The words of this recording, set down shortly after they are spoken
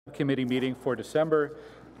Committee meeting for December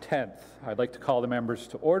 10th. I'd like to call the members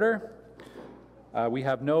to order. We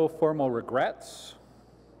have no formal regrets.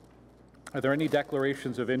 Are there any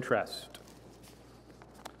declarations of interest?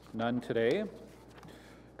 None today.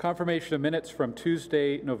 Confirmation of minutes from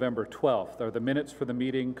Tuesday, November 12th. Are the minutes for the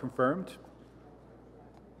meeting confirmed?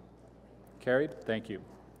 Carried? Thank you.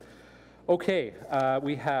 Okay,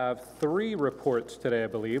 we have three reports today, I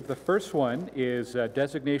believe. The first one is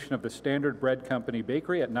designation of the Standard Bread Company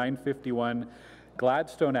Bakery at 951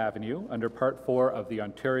 Gladstone Avenue under Part 4 of the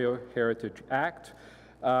Ontario Heritage Act.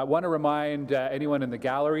 I want to remind anyone in the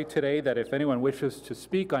gallery today that if anyone wishes to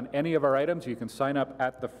speak on any of our items, you can sign up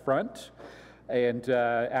at the front. And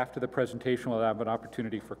after the presentation, we'll have an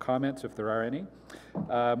opportunity for comments if there are any.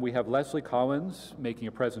 We have Leslie Collins making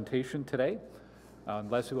a presentation today.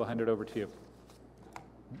 Leslie, we'll hand it over to you.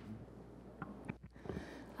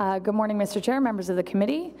 Good morning, Mr. Chair, members of the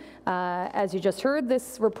committee. As you just heard,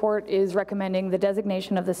 this report is recommending the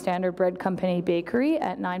designation of the Standard Bread Company Bakery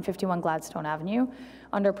at 951 Gladstone Avenue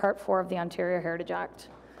under Part 4 of the Ontario Heritage Act.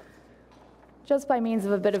 Just by means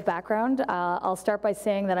of a bit of background, I'll start by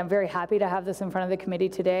saying that I'm very happy to have this in front of the committee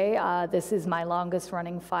today. This is my longest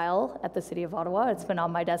running file at the City of Ottawa. It's been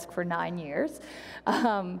on my desk for 9 years.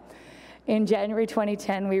 In January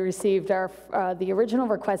 2010, we received the original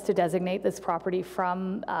request to designate this property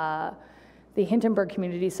from the Hintonburg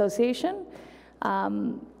Community Association.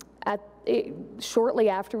 Shortly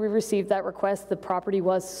after we received that request, the property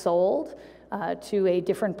was sold to a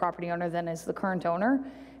different property owner than is the current owner.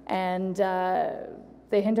 And the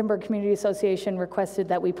Hintonburg Community Association requested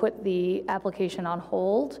that we put the application on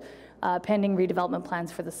hold pending redevelopment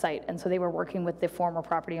plans for the site. And so they were working with the former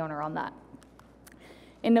property owner on that.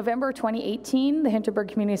 In November 2018, the Hintonburg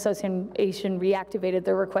Community Association reactivated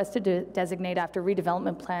their request to designate after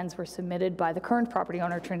redevelopment plans were submitted by the current property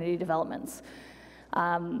owner, Trinity Developments.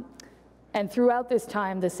 And throughout this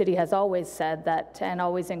time, the city has always said that and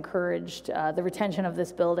always encouraged the retention of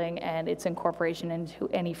this building and its incorporation into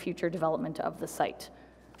any future development of the site.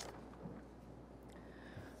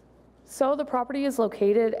 So the property is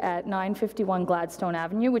located at 951 Gladstone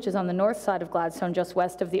Avenue, which is on the north side of Gladstone, just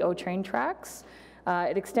west of the O train tracks.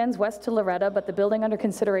 It extends west to Loretta, but the building under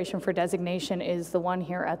consideration for designation is the one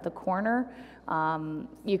here at the corner.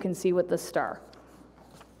 You can see with the star.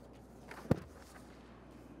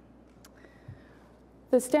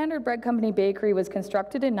 The Standard Bread Company Bakery was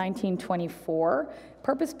constructed in 1924,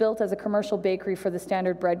 purpose-built as a commercial bakery for the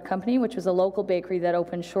Standard Bread Company, which was a local bakery that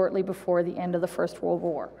opened shortly before the end of the First World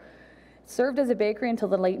War. It served as a bakery until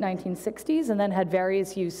the late 1960s and then had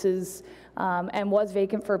various uses and was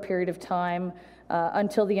vacant for a period of time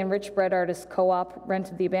until the Enriched Bread Artists Co-op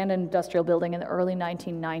rented the abandoned industrial building in the early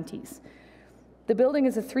 1990s. The building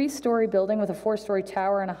is a 3-story building with a 4-story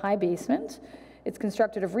tower and a high basement. It's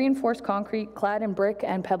constructed of reinforced concrete, clad in brick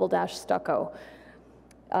and pebble dash stucco.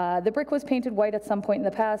 The brick was painted white at some point in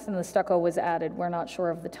the past and the stucco was added. We're not sure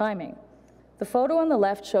of the timing. The photo on the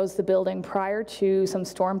left shows the building prior to some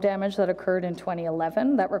storm damage that occurred in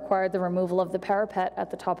 2011 that required the removal of the parapet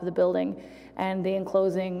at the top of the building and the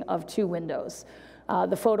enclosing of 2 windows.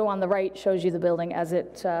 The photo on the right shows you the building as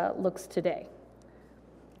it looks today.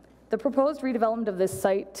 The proposed redevelopment of this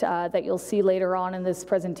site that you'll see later on in this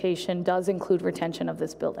presentation does include retention of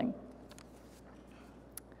this building.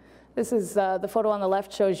 This is the photo on the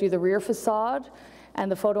left shows you the rear facade,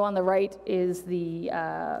 and the photo on the right is the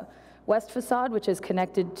west facade, which is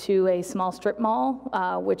connected to a small strip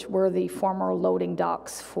mall, which were the former loading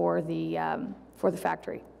docks for the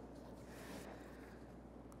factory.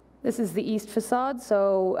 This is the east facade,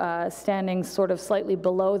 so standing sort of slightly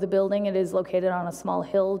below the building. It is located on a small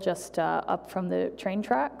hill just up from the train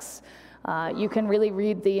tracks. You can really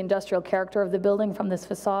read the industrial character of the building from this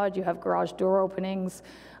facade. You have garage door openings.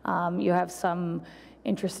 You have some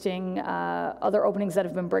interesting other openings that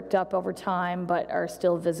have been bricked up over time but are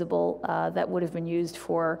still visible that would have been used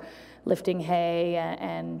for lifting hay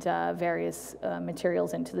and various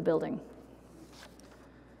materials into the building.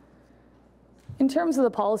 In terms of the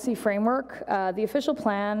policy framework, the official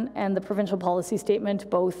plan and the provincial policy statement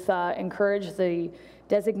both encourage the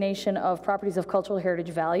designation of properties of cultural heritage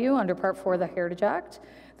value under Part 4 of the Heritage Act.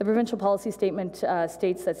 The provincial policy statement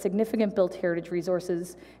states that significant built heritage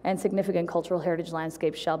resources and significant cultural heritage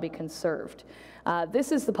landscapes shall be conserved.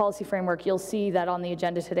 This is the policy framework. You'll see that on the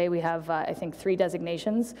agenda today we have, I think, 3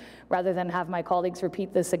 designations. Rather than have my colleagues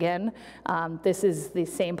repeat this again, this is the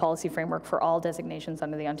same policy framework for all designations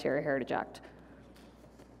under the Ontario Heritage Act.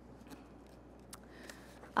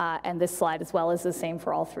 And this slide as well is the same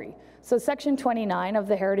for all 3. So Section 29 of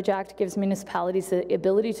the Heritage Act gives municipalities the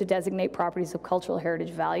ability to designate properties of cultural heritage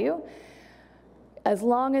value. as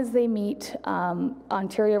long as they meet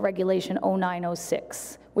Ontario Regulation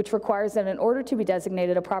 0906, which requires that in order to be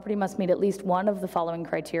designated, a property must meet at least one of the following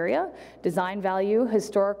criteria: design value,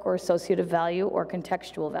 historic or associative value, or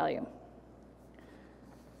contextual value.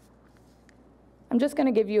 I'm just going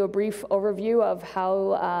to give you a brief overview of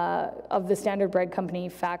how of the Standard Bread Company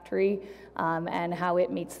factory and how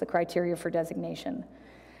it meets the criteria for designation.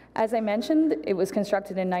 As I mentioned, it was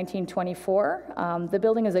constructed in 1924. The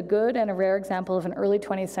building is a good and a rare example of an early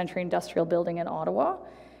 20th century industrial building in Ottawa,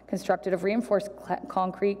 constructed of reinforced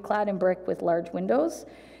concrete, clad in brick with large windows.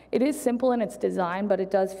 It is simple in its design, but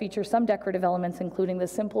it does feature some decorative elements, including the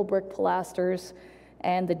simple brick pilasters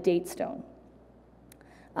and the date stone.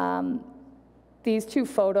 These two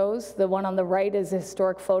photos, the one on the right is a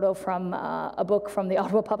historic photo from a book from the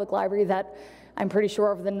Ottawa Public Library that I'm pretty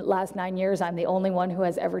sure over the last 9 years, I'm the only one who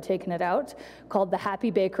has ever taken it out, called The Happy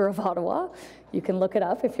Baker of Ottawa. You can look it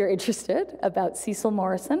up if you're interested, about Cecil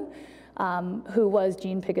Morrison, who was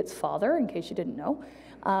Jean Pigot's father, in case you didn't know.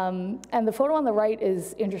 And the photo on the right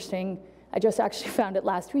is interesting. I just actually found it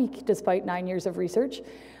last week, despite 9 years of research.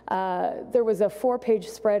 There was a 4-page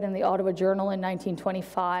spread in the Ottawa Journal in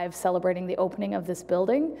 1925 celebrating the opening of this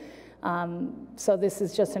building. So this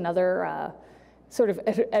is just another sort of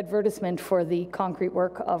advertisement for the concrete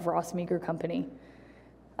work of Ross Meagher Company.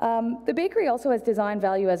 The bakery also has design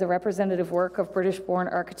value as a representative work of British-born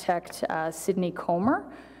architect Sidney Comer.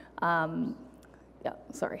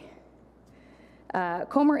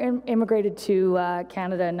 Comer immigrated to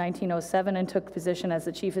Canada in 1907 and took position as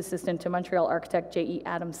the chief assistant to Montreal architect J.E.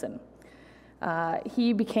 Adamson.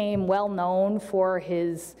 He became well known for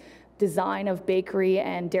his design of bakery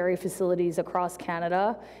and dairy facilities across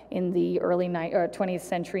Canada in the early 20th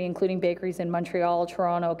century, including bakeries in Montreal,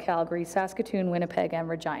 Toronto, Calgary, Saskatoon, Winnipeg, and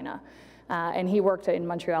Regina. And he worked in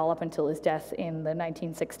Montreal up until his death in the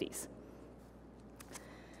 1960s.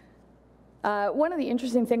 One of the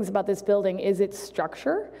interesting things about this building is its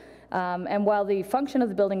structure. And while the function of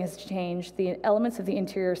the building has changed, the elements of the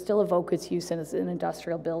interior still evoke its use as an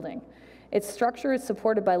industrial building. Its structure is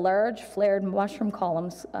supported by large flared mushroom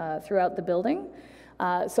columns throughout the building.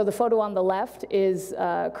 So the photo on the left is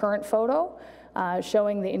a current photo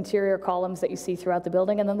showing the interior columns that you see throughout the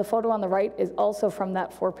building. And then the photo on the right is also from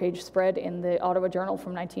that 4-page spread in the Ottawa Journal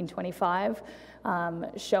from 1925,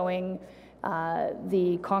 showing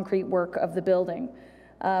the concrete work of the building.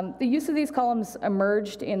 The use of these columns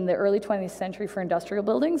emerged in the early 20th century for industrial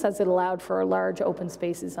buildings, as it allowed for large open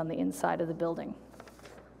spaces on the inside of the building.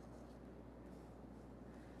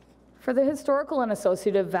 For the historical and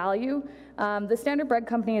associative value, the Standard Bread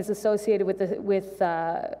Company is associated with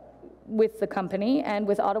the company and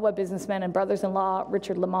with Ottawa businessmen and brothers-in-law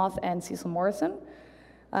Richard Lamoth and Cecil Morrison.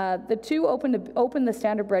 The two opened the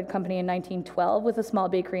Standard Bread Company in 1912 with a small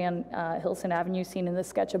bakery on Hilson Avenue, seen in the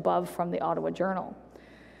sketch above from the Ottawa Journal.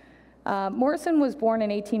 Morrison was born in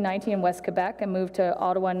 1890 in West Quebec and moved to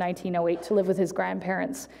Ottawa in 1908 to live with his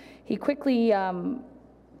grandparents. He quickly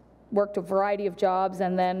worked a variety of jobs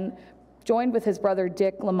and then joined with his brother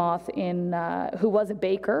Dick Lamoth, who was a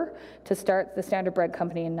baker, to start the Standard Bread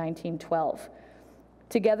Company in 1912.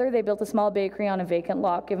 Together, they built a small bakery on a vacant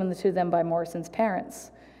lot given to them by Morrison's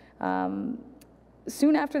parents.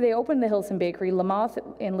 Soon after they opened the Hilson Bakery, Lamoth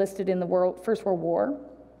enlisted in the First World War.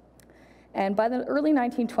 And by the early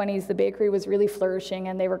 1920s, the bakery was really flourishing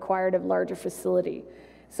and they required a larger facility.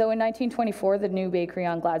 So in 1924, the new bakery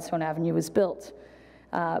on Gladstone Avenue was built.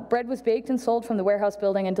 Bread was baked and sold from the warehouse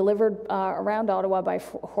building and delivered around Ottawa by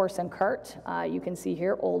horse and cart. You can see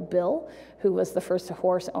here Old Bill, who was the first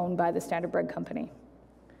horse owned by the Standard Bread Company.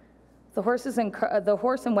 The horse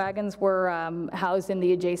and wagons were housed in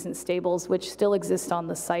the adjacent stables, which still exist on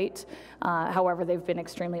the site. However, they've been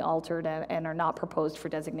extremely altered and are not proposed for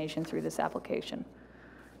designation through this application.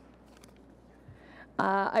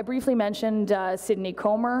 I briefly mentioned Sidney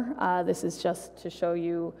Comer. This is just to show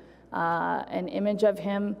you an image of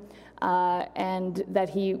him, and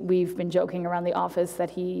that we've been joking around the office that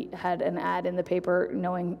he had an ad in the paper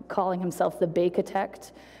calling himself the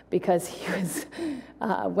Bake-architect, because he was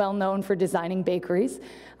well known for designing bakeries.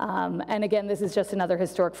 And again, this is just another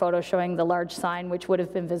historic photo showing the large sign which would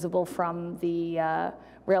have been visible from the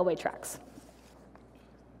railway tracks.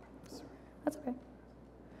 That's okay.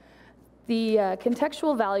 The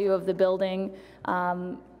contextual value of the building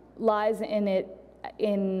lies in it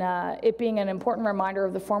being an important reminder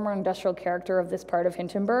of the former industrial character of this part of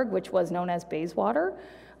Hintonburg, which was known as Bayswater.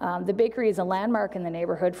 The bakery is a landmark in the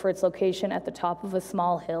neighborhood for its location at the top of a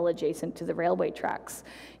small hill adjacent to the railway tracks.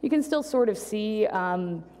 You can still sort of see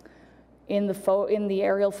in the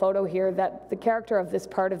aerial photo here that the character of this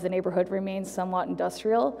part of the neighborhood remains somewhat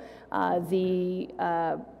industrial. The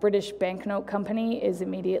British Banknote Company is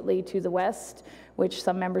immediately to the west, which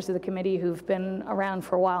some members of the committee who've been around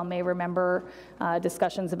for a while may remember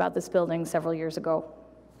discussions about this building several years ago.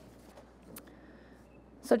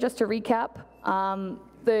 So just to recap,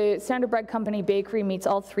 the Standard Bread Company Bakery meets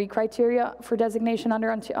all 3 criteria for designation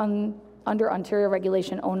under Ontario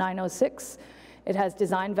Regulation 0906. It has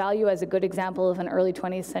design value as a good example of an early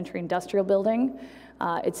 20th century industrial building.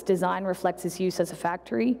 Its design reflects its use as a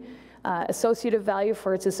factory. Associative value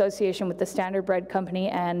for its association with the Standard Bread Company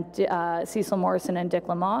and Cecil Morrison and Dick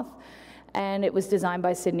Lamoth. And it was designed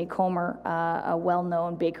by Sidney Comer, a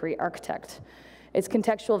well-known bakery architect. Its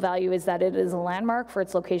contextual value is that it is a landmark for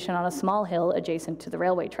its location on a small hill adjacent to the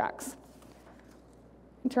railway tracks.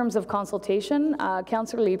 In terms of consultation,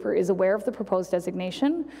 Councillor Leeper is aware of the proposed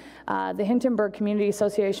designation. The Hintonburg Community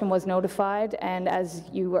Association was notified, and as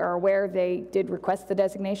you are aware, they did request the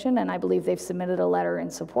designation, and I believe they've submitted a letter in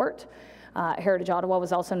support. Heritage Ottawa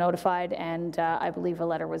was also notified, and I believe a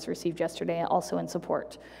letter was received yesterday also in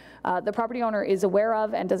support. The property owner is aware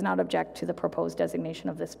of and does not object to the proposed designation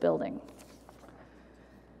of this building.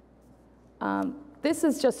 This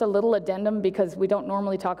is just a little addendum because we don't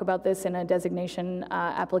normally talk about this in a designation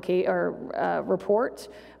report,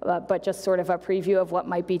 but just sort of a preview of what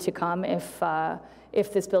might be to come if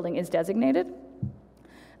this building is designated.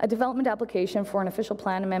 A development application for an official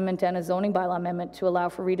plan amendment and a zoning bylaw amendment to allow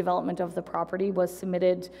for redevelopment of the property was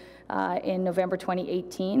submitted in November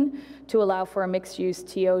 2018 to allow for a mixed-use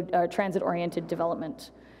transit-oriented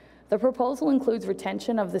development. The proposal includes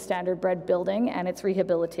retention of the Standard Bread building and its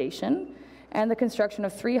rehabilitation, and the construction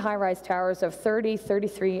of 3 high-rise towers of 30,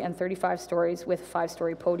 33, and 35 stories with a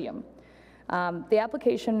 5-story podium.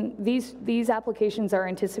 These applications are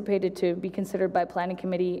anticipated to be considered by Planning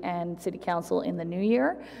Committee and City Council in the new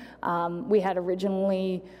year. We had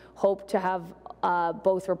originally hoped to have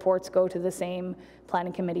both reports go to the same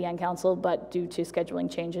Planning Committee and Council, but due to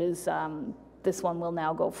scheduling changes, this one will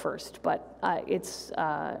now go first. But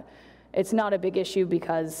it's not a big issue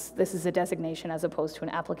because this is a designation as opposed to an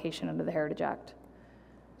application under the Heritage Act.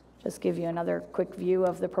 Just give you another quick view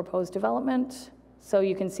of the proposed development. So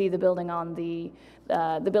you can see the building on the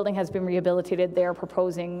building has been rehabilitated. They're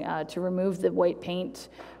proposing to remove the white paint,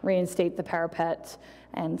 reinstate the parapet,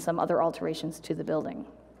 and some other alterations to the building.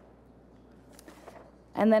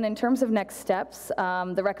 And then in terms of next steps,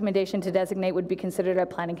 the recommendation to designate would be considered at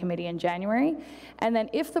Planning Committee in January. And then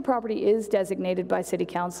if the property is designated by City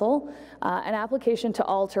Council, an application to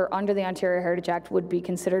alter under the Ontario Heritage Act would be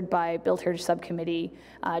considered by Built Heritage Subcommittee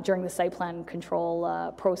during the site plan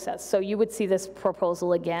control process. So you would see this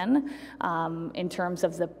proposal again in terms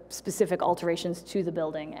of the specific alterations to the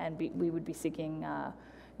building, and we would be seeking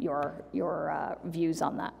your views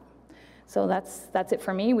on that. So that's it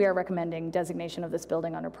for me. We are recommending designation of this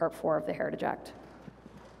building under Part 4 of the Heritage Act.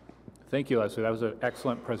 Thank you, Leslie. That was an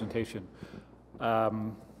excellent presentation.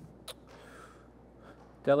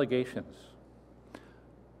 Delegations.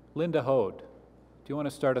 Linda Hode, do you want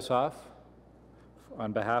to start us off?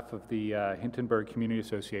 On behalf of the Hintonburg Community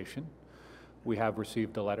Association, we have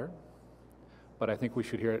received a letter, but I think we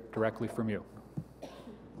should hear it directly from you.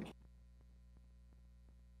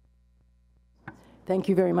 Thank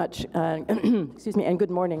you very much. Excuse me, and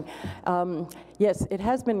good morning. Yes, it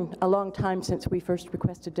has been a long time since we first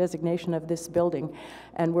requested designation of this building,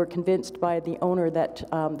 and we're convinced by the owner that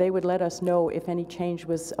they would let us know if any change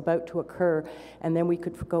was about to occur, and then we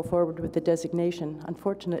could go forward with the designation.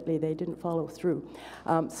 Unfortunately, they didn't follow through.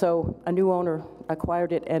 So a new owner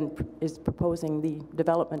acquired it and is proposing the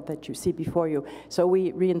development that you see before you. So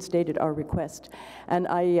we reinstated our request. And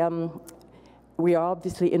we are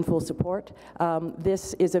obviously in full support.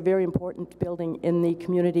 This is a very important building in the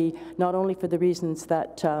community, not only for the reasons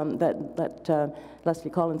that Leslie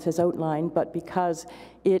Collins has outlined, but because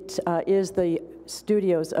it is the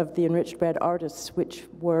studios of the enriched bread artists, which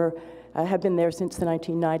have been there since the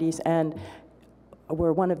 1990s and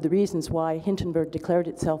were one of the reasons why Hintonburg declared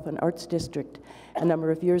itself an arts district a number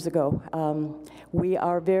of years ago. We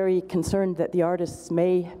are very concerned that the artists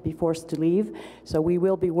may be forced to leave, so we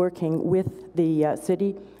will be working with the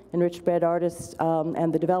city, enriched bread artists,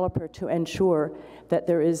 and the developer to ensure that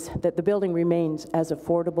the building remains as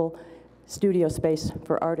affordable studio space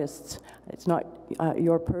for artists. It's not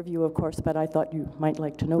your purview, of course, but I thought you might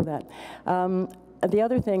like to know that. The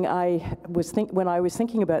other thing when I was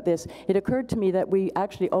thinking about this, it occurred to me that we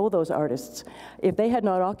actually owe those artists. If they had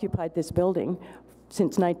not occupied this building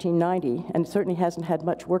since 1990, and certainly hasn't had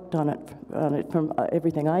much work on it from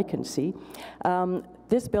everything I can see.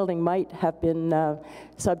 This building might have been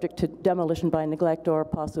subject to demolition by neglect or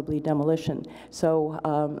possibly demolition. So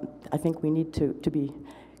I think we need to be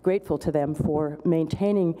grateful to them for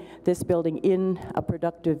maintaining this building in a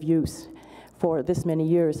productive use for this many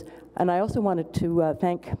years. And I also wanted to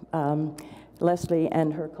thank Leslie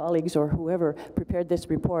and her colleagues, or whoever prepared this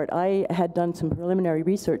report. I had done some preliminary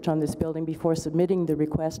research on this building before submitting the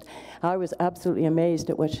request. I was absolutely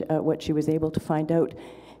amazed at what she was able to find out,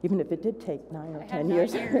 even if it did take 9 or 10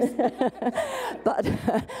 years. But,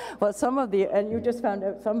 well, some of the, and you just found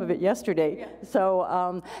out some of it yesterday. Yeah.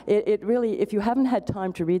 So it really, if you haven't had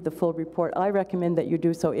time to read the full report, I recommend that you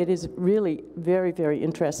do so. It is really very, very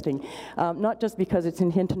interesting, not just because it's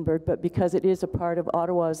in Hintonburg, but because it is a part of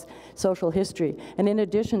Ottawa's social history. And in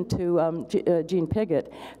addition to Jean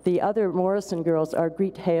Piggott, the other Morrison girls are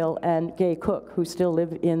Greet Hale and Gay Cook, who still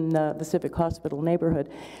live in the Civic Hospital neighborhood.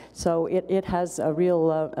 So it has a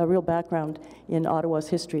real background in Ottawa's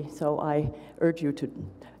history. So I urge you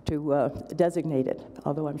to designate it,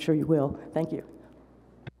 although I'm sure you will. Thank you.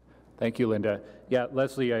 Thank you, Linda. Yeah,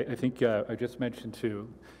 Leslie, I think I just mentioned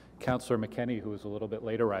to Councillor McKenney, who was a little bit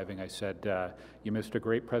late arriving, I said, you missed a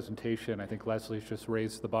great presentation. I think Leslie's just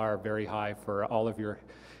raised the bar very high for all of your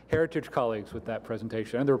heritage colleagues with that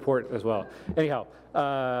presentation, and the report as well. Anyhow,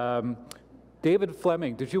 David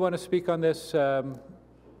Fleming, did you want to speak on this?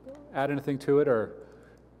 Add anything to it, or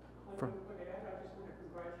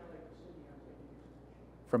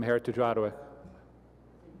from Heritage Ottawa?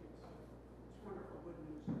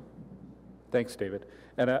 Thanks, David.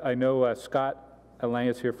 And I know Scott Alain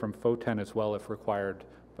is here from FOTEN as well, if required,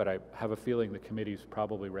 but I have a feeling the committee's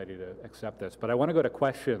probably ready to accept this. But I want to go to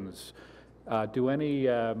questions. I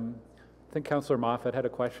think Councillor Moffat had a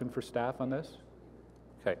question for staff on this.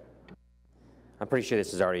 Okay. I'm pretty sure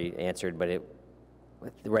this is already answered, but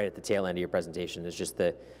right at the tail end of your presentation is just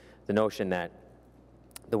the notion that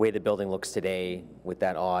the way the building looks today with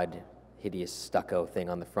that odd, hideous stucco thing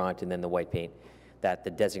on the front and then the white paint, that the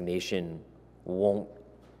designation won't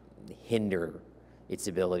hinder its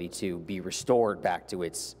ability to be restored back to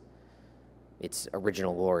its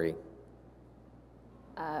original glory.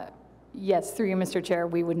 Yes, through you, Mr. Chair,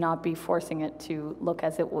 we would not be forcing it to look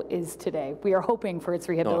as it is today. We are hoping for its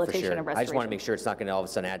rehabilitation and restoration. I just want to make sure it's not going to all of a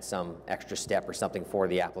sudden add some extra step or something for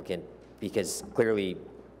the applicant, because clearly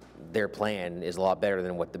their plan is a lot better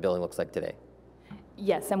than what the building looks like today.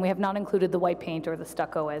 Yes, and we have not included the white paint or the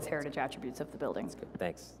stucco as heritage attributes of the building. That's good.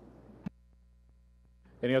 Thanks.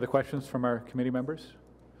 Any other questions from our committee members?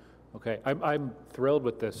 Okay, I'm thrilled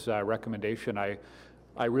with this recommendation.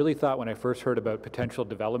 I really thought when I first heard about potential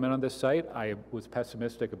development on this site, I was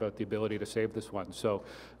pessimistic about the ability to save this one. So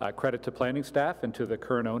credit to planning staff and to the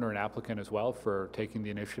current owner and applicant as well for taking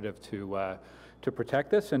the initiative to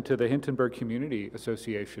protect this, and to the Hintonburg Community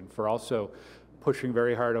Association for also pushing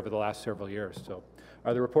very hard over the last several years. So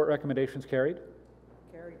are the report recommendations carried?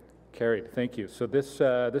 Carried. Carried, thank you. So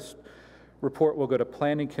this report will go to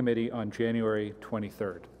Planning Committee on January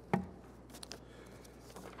 23rd.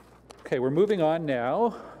 Okay, we're moving on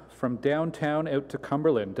now from downtown out to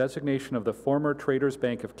Cumberland. Designation of the former Traders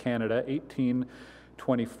Bank of Canada,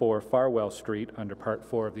 1824 Farwell Street, under Part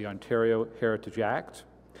 4 of the Ontario Heritage Act.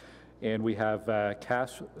 And we have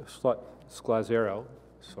Cass Sclazero,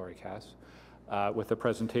 sorry Cass, with a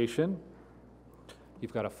presentation.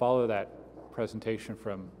 You've got to follow that presentation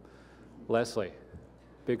from Leslie.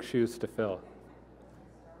 Big shoes to fill.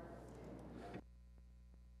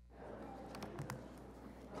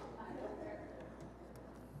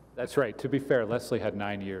 That's right. To be fair, Leslie had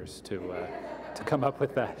 9 years to come up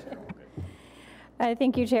with that.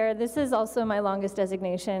 Thank you, Chair. This is also my longest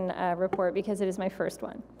designation report because it is my first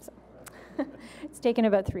one. So it's taken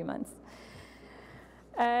about 3 months.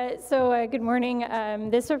 Good morning.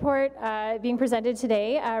 This report being presented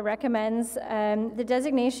today recommends the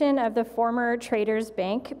designation of the former Traders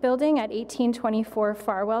Bank building at 1824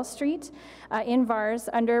 Farwell Street in Vars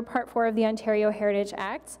under Part 4 of the Ontario Heritage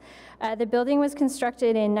Act. The building was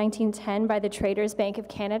constructed in 1910 by the Traders Bank of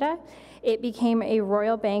Canada. It became a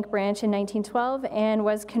Royal Bank branch in 1912 and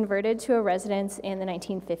was converted to a residence in the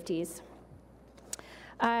 1950s.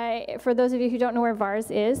 For those of you who don't know where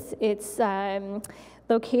Vars is, it's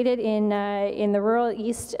located in the rural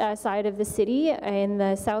east side of the city, in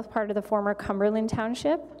the south part of the former Cumberland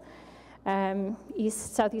Township,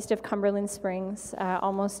 southeast of Cumberland Springs,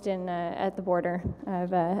 almost at the border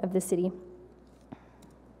of the city.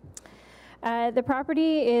 The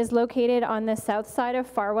property is located on the south side of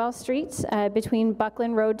Farwell Street, between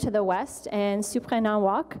Buckland Road to the west and Sous-comité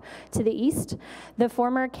Walk to the east. The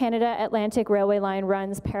former Canada Atlantic Railway line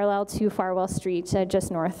runs parallel to Farwell Street, just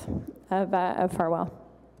north of Farwell.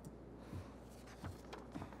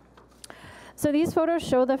 So these photos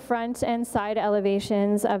show the front and side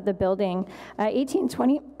elevations of the building.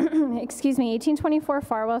 1824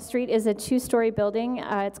 Farwell Street is a two-story building.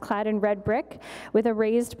 It's clad in red brick with a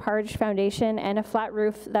raised parged foundation and a flat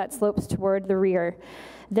roof that slopes toward the rear.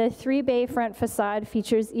 The three-bay front facade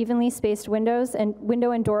features evenly spaced windows and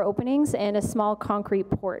window and door openings and a small concrete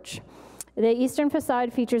porch. The eastern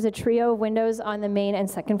facade features a trio of windows on the main and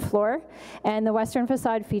second floor, and the western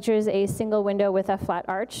facade features a single window with a flat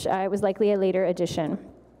arch. It was likely a later addition.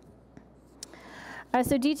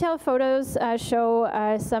 So detailed photos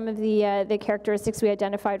show some of the characteristics we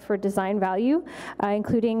identified for design value,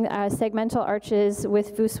 including segmental arches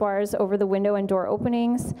with voussoirs over the window and door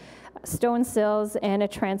openings, stone sills, and a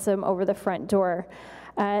transom over the front door.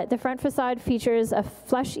 The front facade features a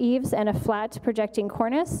flush eaves and a flat projecting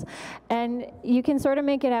cornice, and you can sort of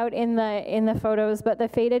make it out in the photos, but the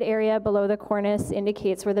faded area below the cornice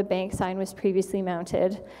indicates where the bank sign was previously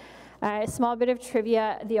mounted. A small bit of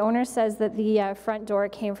trivia, the owner says that the front door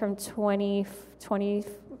came from 22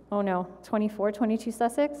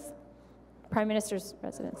 Sussex? Prime Minister's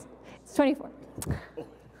residence. It's 24.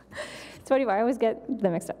 24, I always get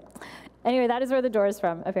them mixed up. Anyway, that is where the door is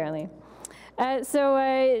from, apparently. Just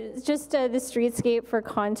the streetscape for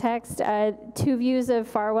context, two views of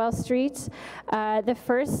Farwell Street. The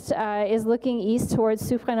first is looking east towards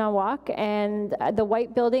Sous-comité Walk, and the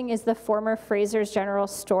white building is the former Fraser's General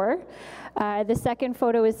Store. The second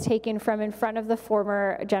photo is taken from in front of the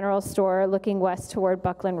former General Store, looking west toward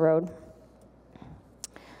Buckland Road.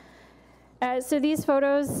 So these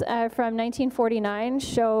photos from 1949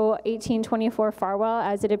 show 1824 Farwell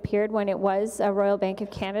as it appeared when it was a Royal Bank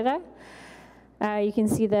of Canada. You can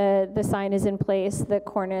see the sign is in place. The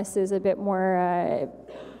cornice is a bit more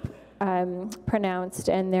pronounced,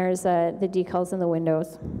 and there's the decals in the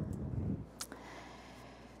windows.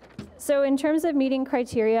 So in terms of meeting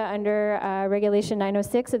criteria under Regulation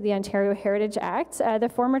 906 of the Ontario Heritage Act, the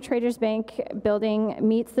former Traders Bank building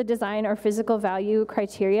meets the design or physical value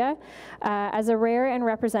criteria as a rare and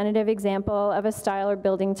representative example of a style or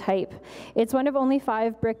building type. It's one of only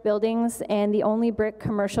 5 brick buildings and the only brick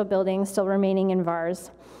commercial building still remaining in VARS.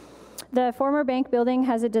 The former bank building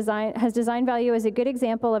has design value as a good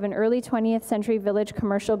example of an early 20th century village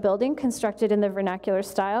commercial building constructed in the vernacular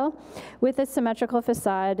style with a symmetrical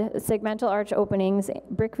facade, segmental arch openings,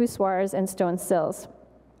 brick voussoirs, and stone sills.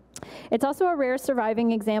 It's also a rare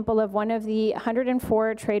surviving example of one of the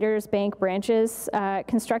 104 Traders Bank branches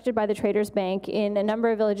constructed by the Traders Bank in a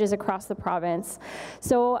number of villages across the province.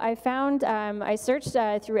 So I found, I searched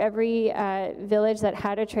through every village that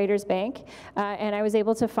had a Traders Bank, and I was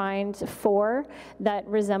able to find 4 that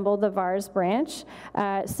resembled the VARS branch.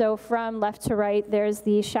 So from left to right, there's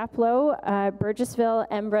the Chapleau, Burgessville,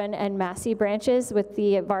 Embrun, and Massey branches with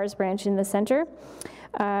the VARS branch in the center.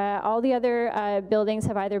 All the other buildings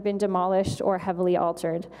have either been demolished or heavily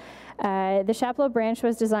altered. The Chapleau branch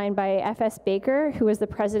was designed by F.S. Baker, who was the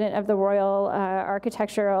president of the Royal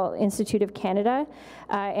Architectural Institute of Canada,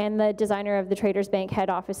 and the designer of the Traders Bank head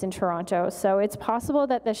office in Toronto. So it's possible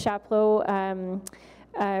that the Chapleau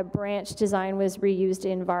branch design was reused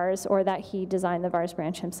in VARS, or that he designed the VARS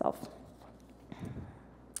branch himself.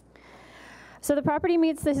 So the property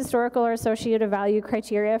meets the historical or associative value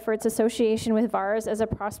criteria for its association with VARS as a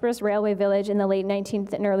prosperous railway village in the late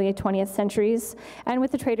 19th and early 20th centuries, and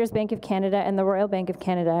with the Traders Bank of Canada and the Royal Bank of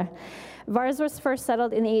Canada. VARS was first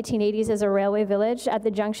settled in the 1880s as a railway village at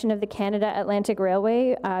the junction of the Canada Atlantic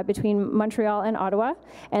Railway between Montreal and Ottawa,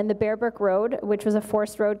 and the Bearbrook Road, which was a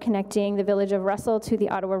forced road connecting the village of Russell to the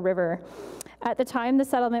Ottawa River. At the time, the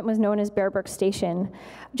settlement was known as Bearbrook Station.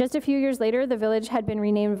 Just a few years later, the village had been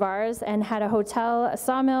renamed VARS and had a hotel, a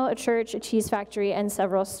sawmill, a church, a cheese factory, and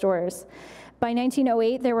several stores. By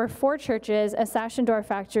 1908, there were 4 churches, a sash and door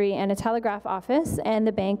factory, and a telegraph office, and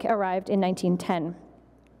the bank arrived in 1910.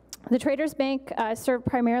 The Traders Bank served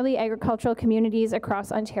primarily agricultural communities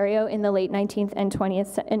across Ontario in the late 19th and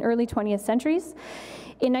early 20th centuries.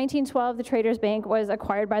 In 1912, the Traders Bank was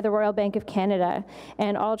acquired by the Royal Bank of Canada,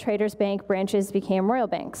 and all Traders Bank branches became Royal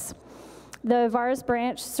Banks. The VARS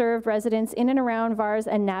branch served residents in and around VARS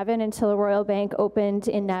and Navan until the Royal Bank opened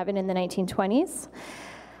in Navan in the 1920s.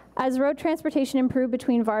 As road transportation improved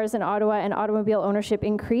between VARS and Ottawa, and automobile ownership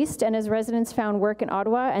increased, and as residents found work in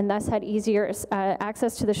Ottawa and thus had easier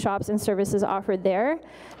access to the shops and services offered there,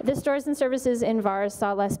 the stores and services in VARS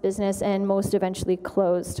saw less business and most eventually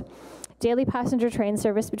closed. Daily passenger train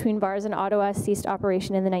service between Vars and Ottawa ceased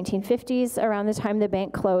operation in the 1950s, around the time the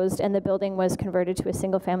bank closed and the building was converted to a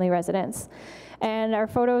single-family residence. And our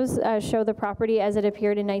photos show the property as it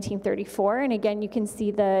appeared in 1934, and again, you can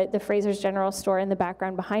see the Fraser's General Store in the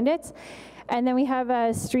background behind it. And then we have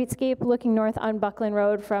a streetscape looking north on Buckland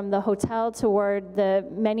Road from the hotel toward the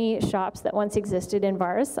many shops that once existed in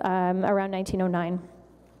Vars around 1909.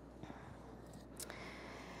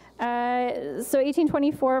 So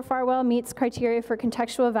 1824 Farwell meets criteria for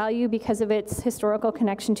contextual value because of its historical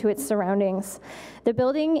connection to its surroundings. The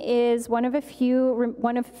building is one of few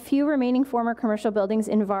remaining former commercial buildings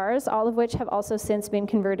in Vars, all of which have also since been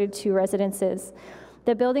converted to residences.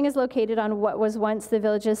 The building is located on what was once the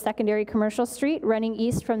village's secondary commercial street, running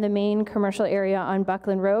east from the main commercial area on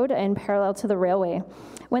Buckland Road and parallel to the railway.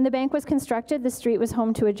 When the bank was constructed, the street was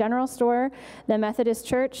home to a general store, the Methodist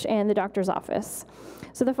church, and the doctor's office.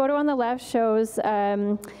 So the photo on the left shows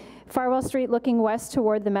Farwell Street looking west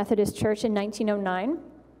toward the Methodist church in 1909.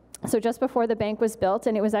 So just before the bank was built,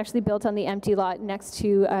 and it was actually built on the empty lot next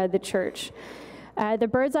to the church. The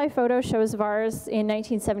bird's eye photo shows Vars in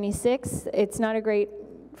 1976. It's not a great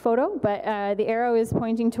photo, but the arrow is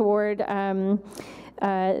pointing toward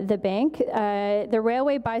the bank. The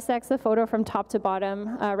railway bisects the photo from top to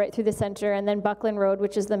bottom, right through the center, and then Buckland Road,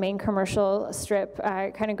 which is the main commercial strip,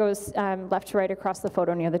 kind of goes left to right across the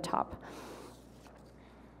photo near the top.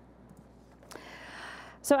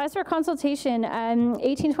 So as for consultation,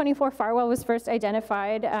 1824 Farwell was first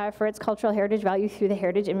identified for its cultural heritage value through the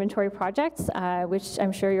Heritage Inventory Project, which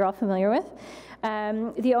I'm sure you're all familiar with.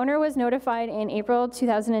 The owner was notified in April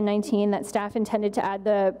 2019 that staff intended to add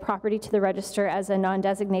the property to the register as a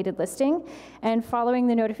non-designated listing, and following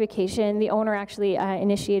the notification, the owner actually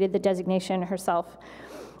initiated the designation herself.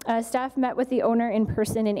 Staff met with the owner in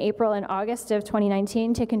person in April and August of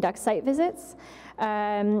 2019 to conduct site visits.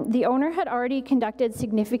 The owner had already conducted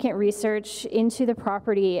significant research into the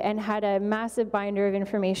property and had a massive binder of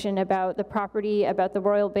information about the property, about the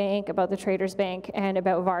Royal Bank, about the Traders Bank, and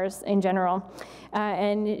about Vars in general.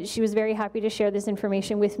 And she was very happy to share this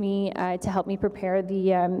information with me to help me prepare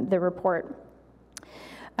the report.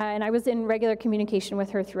 And I was in regular communication with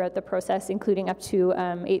her throughout the process, including up to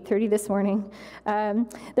 8:30 this morning.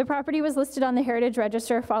 The property was listed on the Heritage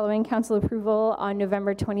Register following council approval on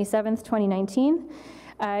November 27th, 2019.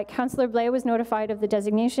 Councillor Blais was notified of the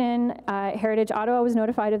designation, Heritage Ottawa was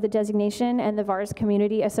notified of the designation, and the Vars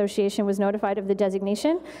Community Association was notified of the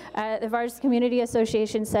designation. The Vars Community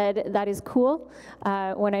Association said that is cool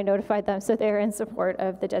when I notified them, so they're in support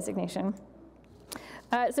of the designation.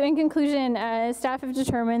 So in conclusion, staff have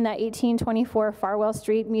determined that 1824 Farwell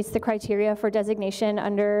Street meets the criteria for designation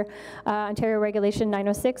under Ontario Regulation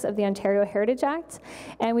 906 of the Ontario Heritage Act,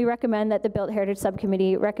 and we recommend that the Built Heritage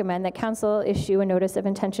Subcommittee recommend that Council issue a notice of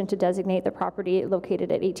intention to designate the property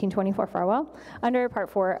located at 1824 Farwell under Part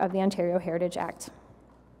 4 of the Ontario Heritage Act.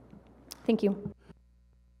 Thank you.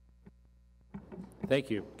 Thank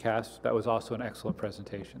you, Cass. That was also an excellent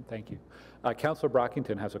presentation. Thank you. Councillor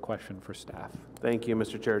Brockington has a question for staff. Thank you,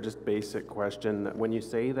 Mr. Chair. Just basic question. When you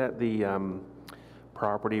say that the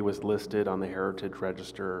property was listed on the Heritage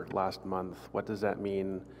Register last month, what does that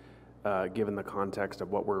mean given the context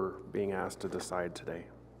of what we're being asked to decide today?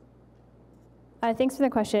 Thanks for the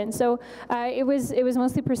question. So it was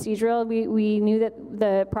mostly procedural. We knew that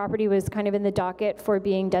the property was kind of in the docket for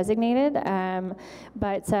being designated,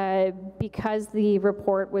 but because the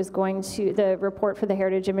report was going to, the report for the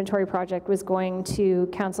Heritage Inventory Project was going to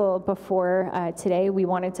council before today, we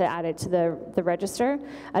wanted to add it to the register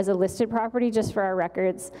as a listed property just for our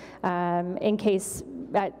records, in case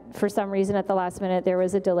for some reason at the last minute there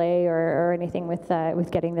was a delay or anything with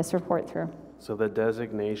getting this report through. So the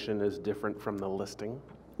designation is different from the listing?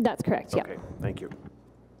 That's correct, yeah. Okay, thank you.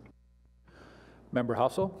 Member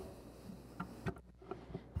Hussel?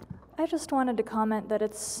 I just wanted to comment that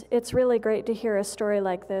it's really great to hear a story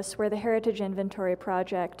like this where the Heritage Inventory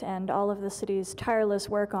Project and all of the city's tireless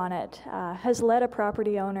work on it has led a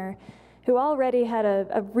property owner who already had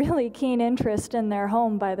a really keen interest in their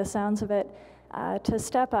home by the sounds of it to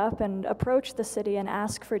step up and approach the city and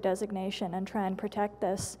ask for designation and try and protect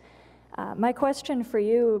this. My question for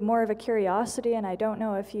you, more of a curiosity, and I don't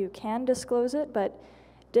know if you can disclose it, but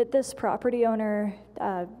did this property owner,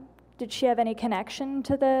 did she have any connection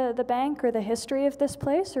to the bank or the history of this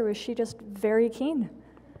place, or was she just very keen?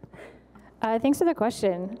 Thanks for the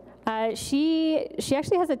question. She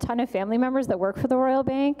actually has a ton of family members that work for the Royal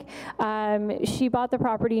Bank. She bought the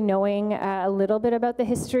property knowing a little bit about the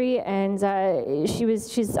history, and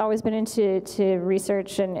she's always been into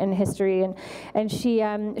research and history, and she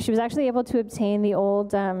was actually able to obtain the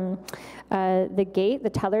old the gate, the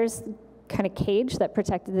teller's kind of cage that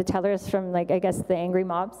protected the tellers from, like, I guess, the angry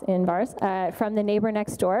mobs in bars from the neighbor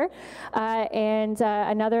next door.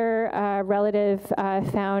 Another relative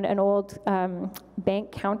found an old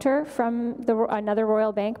bank counter from another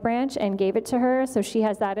Royal Bank branch and gave it to her. So she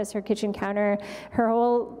has that as her kitchen counter. Her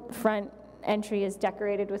whole front entry is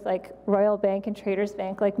decorated with like Royal Bank and Traders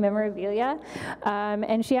Bank like memorabilia.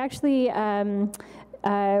 And she actually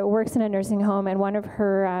works in a nursing home, and one of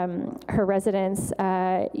her her residents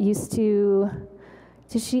used to.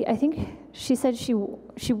 I think she said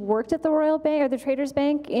she worked at the Royal Bank or the Traders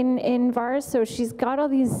Bank in Vars. So she's got all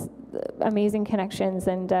these amazing connections,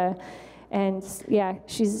 and yeah,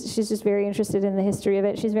 she's just very interested in the history of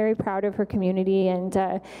it. She's very proud of her community, and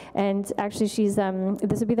actually she's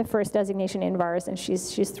this would be the first designation in Vars, and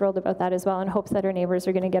she's thrilled about that as well, and hopes that her neighbors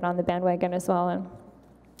are going to get on the bandwagon as well. And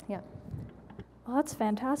yeah. Well, that's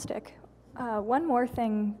fantastic. One more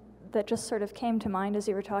thing that just sort of came to mind as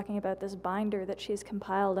you were talking about this binder that she's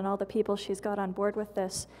compiled and all the people she's got on board with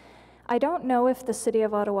this. I don't know if the City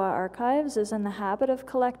of Ottawa Archives is in the habit of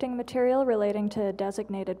collecting material relating to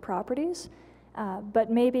designated properties, but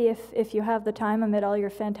maybe if you have the time amid all your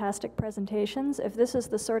fantastic presentations, if this is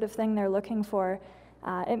the sort of thing they're looking for,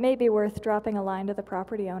 it may be worth dropping a line to the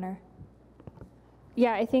property owner.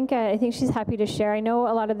 Yeah, I think she's happy to share. I know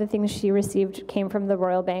a lot of the things she received came from the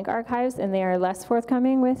Royal Bank archives, and they are less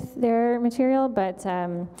forthcoming with their material, but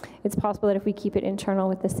it's possible that if we keep it internal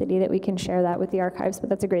with the city that we can share that with the archives, but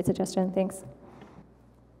that's a great suggestion. Thanks.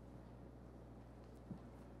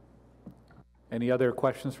 Any other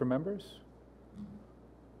questions from members?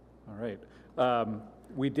 All right.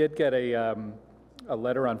 We did get a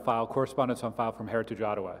letter on file, correspondence on file from Heritage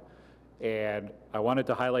Ottawa. And I wanted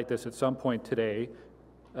to highlight this at some point today.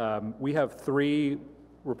 We have 3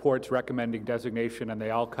 reports recommending designation, and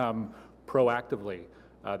they all come proactively.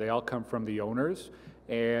 They all come from the owners.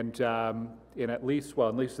 And in at least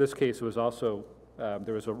this case, it was also,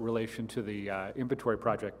 there was a relation to the inventory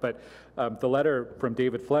project. But the letter from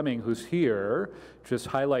David Fleming, who's here, just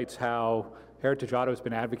highlights how Heritage Ottawa has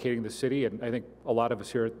been advocating the city, and I think a lot of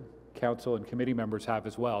us here council and committee members have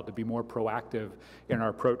as well, to be more proactive in our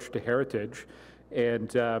approach to heritage.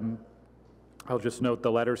 And I'll just note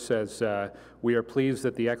the letter says, we are pleased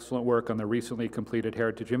that the excellent work on the recently completed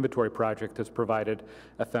Heritage Inventory Project has provided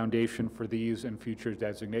a foundation for these and future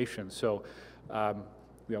designations. So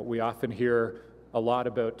we often hear a lot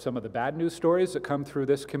about some of the bad news stories that come through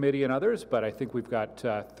this committee and others, but I think we've got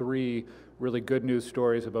 3 really good news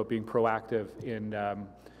stories about being proactive in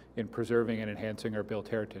preserving and enhancing our built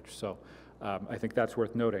heritage. So I think that's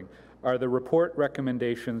worth noting. Are the report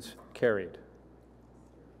recommendations carried?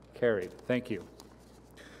 Carried. Thank you.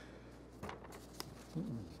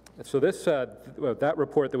 So this, that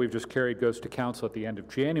report that we've just carried goes to council at the end of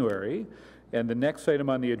January. And the next item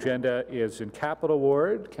on the agenda is in Capital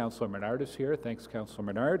Ward. Councillor Menard is here. Thanks, Councillor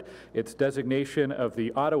Menard. It's designation of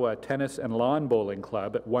the Ottawa Tennis and Lawn Bowling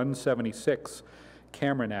Club at 176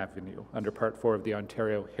 Cameron Avenue under Part 4 of the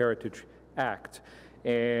Ontario Heritage Act.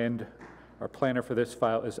 And our planner for this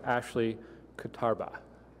file is Ashley Katarba.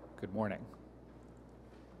 Good morning.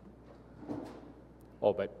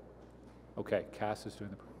 Oh, but, okay, Cass is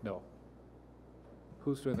doing the, no.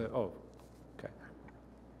 Who's doing the, oh, okay.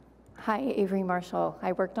 Hi, Avery Marshall.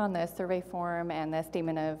 I worked on the survey form and the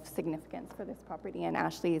statement of significance for this property, and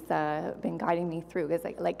Ashley's been guiding me through, because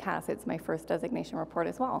like Cass, it's my first designation report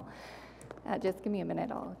as well. Just give me a minute,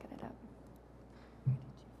 I'll get it up.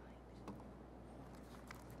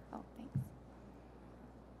 Oh,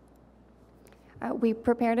 thanks. We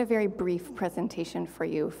prepared a very brief presentation for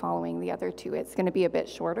you following the other 2. It's going to be a bit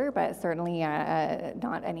shorter, but certainly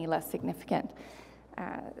not any less significant.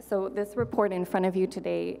 So this report in front of you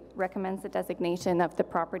today recommends the designation of the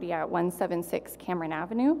property at 176 Cameron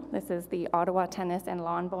Avenue. This is the Ottawa Tennis and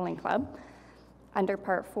Lawn Bowling Club under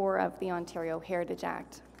Part 4 of the Ontario Heritage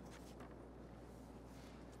Act.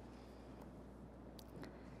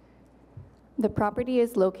 The property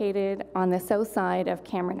is located on the south side of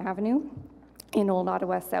Cameron Avenue in Old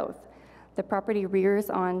Ottawa South. The property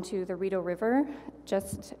rears onto the Rideau River,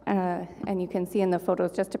 and you can see in the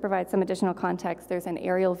photos, just to provide some additional context, there's an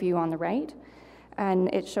aerial view on the right,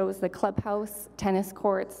 and it shows the clubhouse, tennis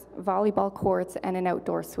courts, volleyball courts, and an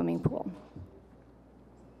outdoor swimming pool.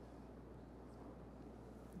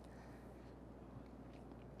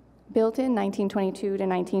 Built in 1922 to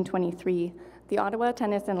 1923, the Ottawa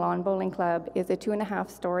Tennis and Lawn Bowling Club is a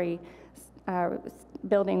 2.5-story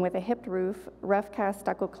building with a hipped roof, rough cast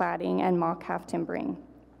stucco cladding, and mock half timbering.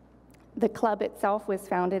 The club itself was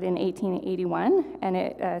founded in 1881,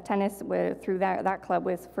 and tennis through that club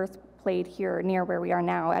was first played here near where we are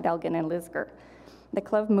now at Elgin and Lisgar. The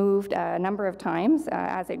club moved a number of times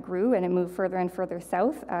as it grew, and it moved further and further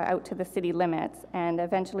south out to the city limits, and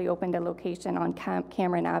eventually opened a location on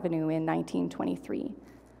Cameron Avenue in 1923.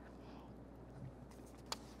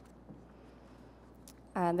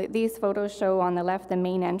 These photos show on the left the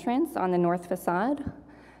main entrance on the north facade,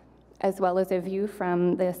 as well as a view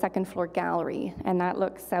from the second floor gallery, and that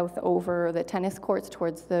looks south over the tennis courts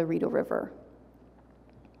towards the Rideau River.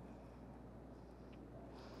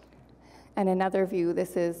 And another view,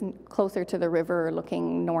 this is closer to the river,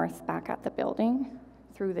 looking north back at the building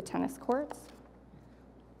through the tennis courts.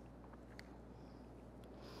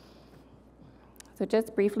 So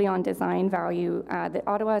just briefly on design value, the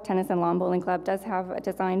Ottawa Tennis and Lawn Bowling Club does have a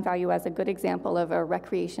design value as a good example of a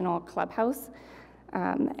recreational clubhouse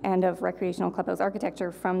and of recreational clubhouse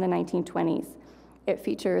architecture from the 1920s. It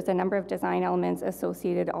features a number of design elements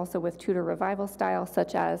associated also with Tudor revival style,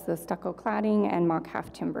 such as the stucco cladding and mock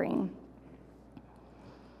half timbering.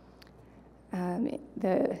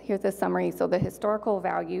 Here's a summary. So the historical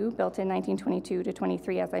value, built in 1922 to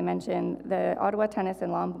 23, as I mentioned, the Ottawa Tennis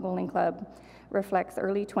and Lawn Bowling Club reflects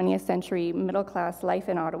early 20th century middle-class life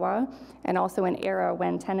in Ottawa, and also an era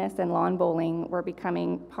when tennis and lawn bowling were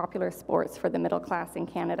becoming popular sports for the middle class in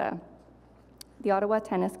Canada. The Ottawa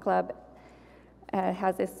Tennis Club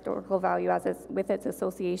has historical value with its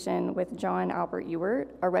association with John Albert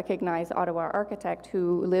Ewart, a recognized Ottawa architect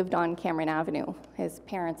who lived on Cameron Avenue. His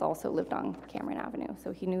parents also lived on Cameron Avenue,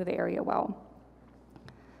 so he knew the area well.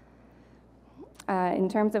 In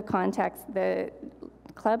terms of context, the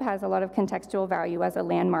club has a lot of contextual value as a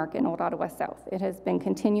landmark in Old Ottawa South. It has been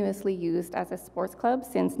continuously used as a sports club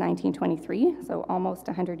since 1923, so almost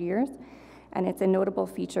 100 years, and it's a notable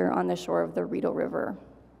feature on the shore of the Rideau River.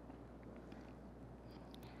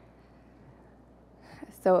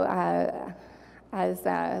 So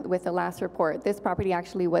as with the last report, this property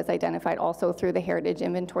actually was identified also through the Heritage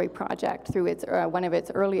Inventory Project through its, one of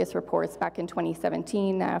its earliest reports back in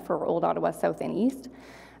 2017 for Old Ottawa South and East.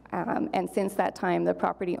 And since that time, the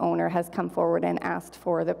property owner has come forward and asked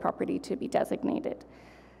for the property to be designated.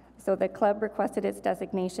 So the club requested its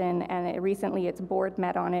designation, and recently its board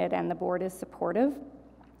met on it, and the board is supportive.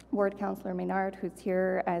 Ward Councillor Menard, who's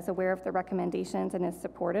here, is aware of the recommendations and is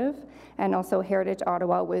supportive, and also Heritage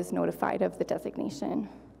Ottawa was notified of the designation.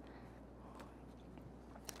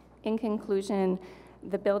 In conclusion,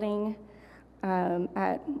 the building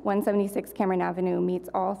at 176 Cameron Avenue meets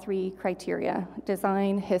all three criteria: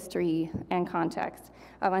 design, history, and context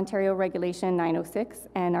of Ontario Regulation 906,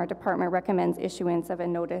 and our department recommends issuance of a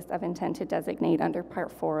notice of intent to designate under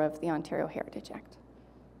Part 4 of the Ontario Heritage Act.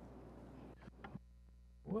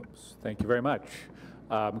 Whoops, thank you very much.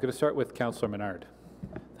 I'm going to start with Councillor Menard.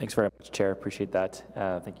 Thanks very much, Chair. Appreciate that.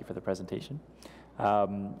 Thank you for the presentation.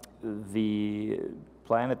 The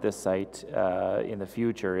plan at this site in the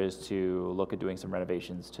future is to look at doing some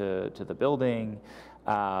renovations to the building.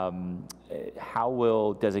 How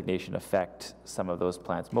will designation affect some of those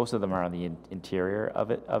plans? Most of them are on the interior of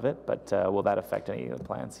it, but will that affect any of the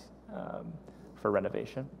plans for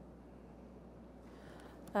renovation?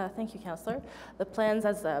 Thank you, Councillor. The plans,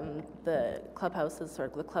 as the club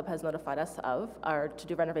has notified us of, are to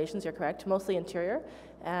do renovations. You're correct, mostly interior.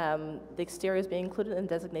 The exterior is being included in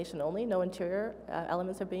designation only. No interior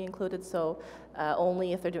elements are being included. So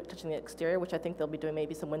only if they're touching the exterior, which I think they'll be doing,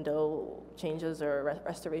 maybe some window changes or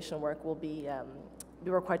restoration work, will be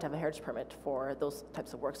required to have a heritage permit for those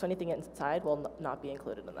types of work. So anything inside will not be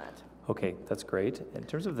included in that. Okay, that's great. In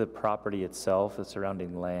terms of the property itself, the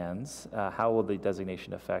surrounding lands, how will the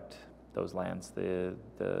designation affect those lands, the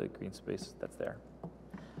green space that's there?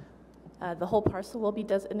 The whole parcel will be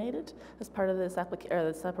designated as part of this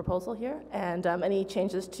proposal here, and any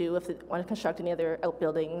changes to, if they want to construct any other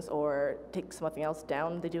outbuildings or take something else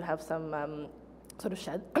down, they do have some sort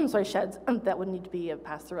of sheds that would need to be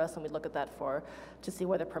passed through us, and we'd look at that to see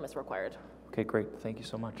whether permits are required. Okay, great. Thank you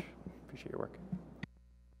so much. Appreciate your work.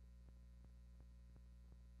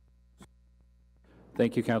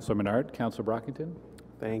 Thank you, Councillor Menard. Councillor Brockington.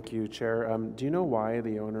 Thank you, Chair. Do you know why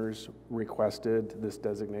the owners requested this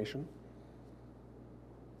designation?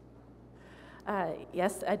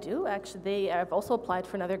 Yes, I do. Actually, they have also applied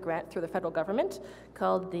for another grant through the federal government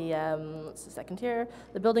called the,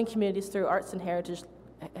 the Building Communities Through Arts and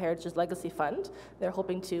Heritage Legacy Fund. They're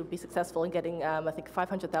hoping to be successful in getting, I think,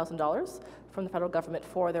 $500,000 from the federal government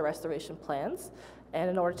for their restoration plans. And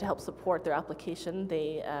in order to help support their application,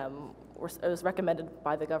 it was recommended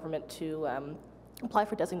by the government to apply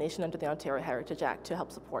for designation under the Ontario Heritage Act to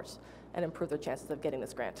help support and improve their chances of getting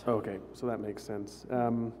this grant. Okay, so that makes sense.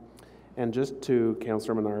 And just to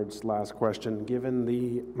Councillor Menard's last question, given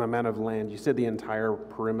the amount of land, you said the entire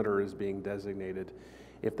perimeter is being designated.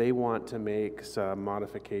 If they want to make some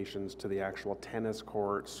modifications to the actual tennis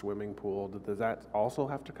court, swimming pool, does that also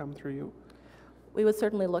have to come through you? We would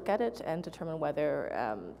certainly look at it and determine whether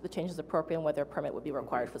the change is appropriate and whether a permit would be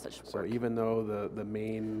required for such work. So even though the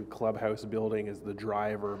main clubhouse building is the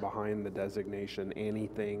driver behind the designation,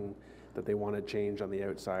 anything that they want to change on the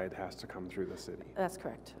outside has to come through the city? That's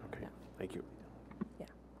correct. Okay, yeah. Thank you. Yeah.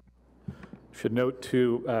 Should note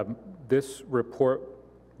too, this report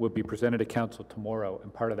will be presented to council tomorrow,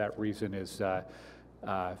 and part of that reason is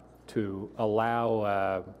to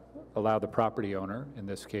allow the property owner, in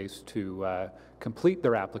this case, to complete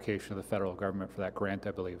their application to the federal government for that grant,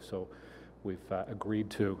 I believe. So we've agreed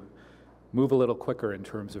to move a little quicker in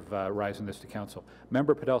terms of rising this to council.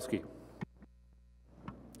 Member Podolsky.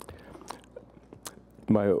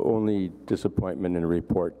 My only disappointment in the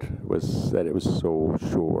report was that it was so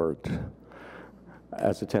short.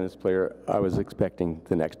 As a tennis player, I was expecting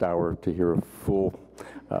the next hour to hear a full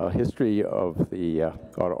history of the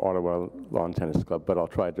Ottawa Lawn Tennis Club, but I'll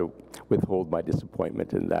try to withhold my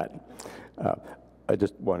disappointment in that. I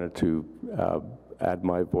just wanted to add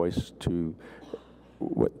my voice to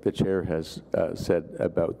what the chair has said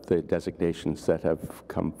about the designations that have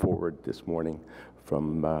come forward this morning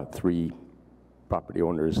from 3 property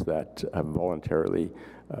owners that have voluntarily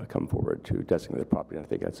come forward to designate the property. And I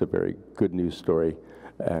think that's a very good news story.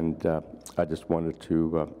 And I just wanted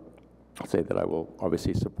to say that I will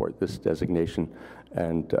obviously support this designation.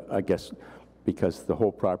 And I guess because the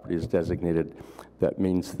whole property is designated, that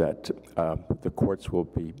means that the courts will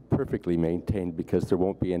be perfectly maintained because there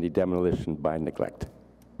won't be any demolition by neglect.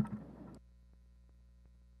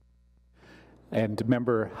 And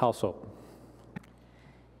Member Halsall.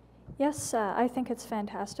 Yes, I think it's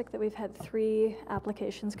fantastic that we've had 3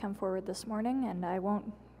 applications come forward this morning, and I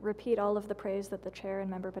won't repeat all of the praise that the chair and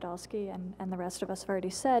Member Podolsky and the rest of us have already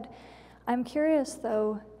said. I'm curious,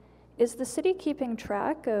 though, is the city keeping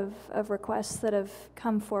track of requests that have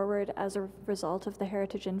come forward as a result of the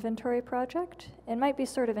Heritage Inventory Project? It might be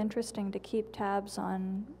sort of interesting to keep tabs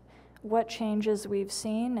on what changes we've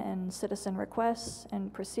seen in citizen requests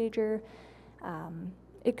and procedure.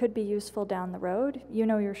 It could be useful down the road. You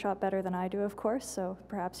know your shop better than I do, of course, so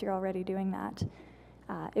perhaps you're already doing that.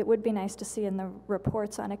 It would be nice to see in the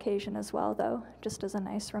reports on occasion as well, though, just as a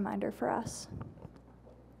nice reminder for us.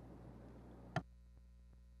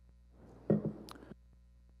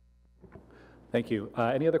 Thank you.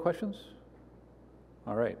 Any other questions?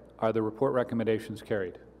 All right. Are the report recommendations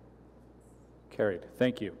carried? Carried.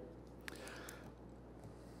 Thank you.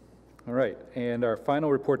 All right, and our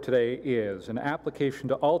final report today is an application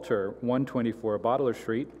to alter 124 Bottler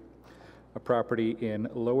Street, a property in the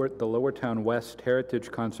Lowertown West Heritage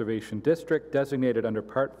Conservation District designated under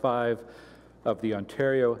Part 5 of the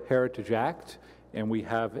Ontario Heritage Act. And we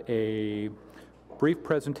have a brief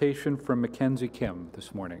presentation from Mackenzie Kim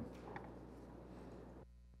this morning.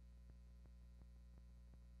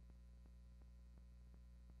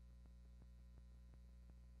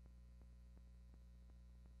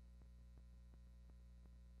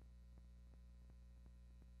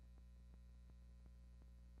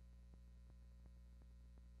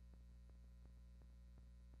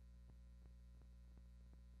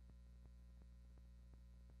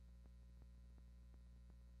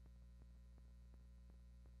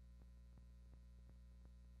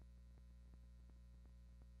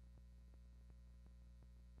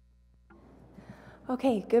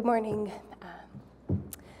 Okay, good morning.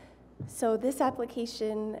 So this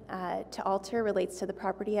application to alter relates to the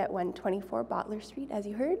property at 124 Bottler Street, as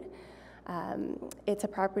you heard. It's a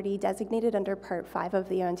property designated under Part 5 of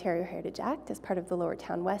the Ontario Heritage Act as part of the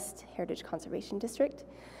Lowertown West Heritage Conservation District.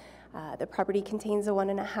 The property contains a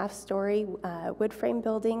 1.5-story wood frame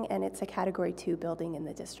building, and it's a Category 2 building in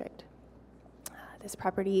the district. This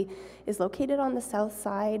property is located on the south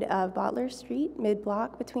side of Bottler Street,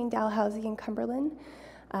 mid-block between Dalhousie and Cumberland,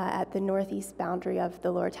 at the northeast boundary of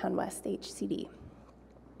the Lowertown West HCD.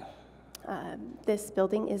 This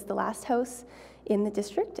building is the last house in the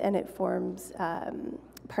district, and it forms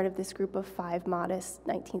part of this group of 5 modest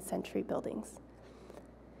 19th century buildings.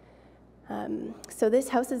 So this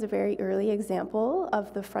house is a very early example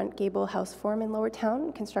of the front gable house form in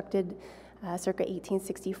Lowertown, constructed circa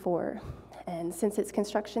 1864. And since its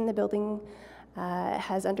construction, the building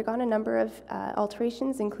has undergone a number of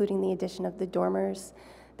alterations, including the addition of the dormers,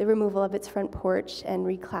 the removal of its front porch and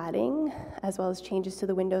recladding, as well as changes to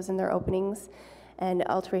the windows and their openings, and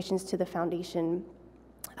alterations to the foundation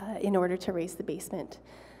in order to raise the basement.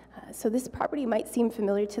 So this property might seem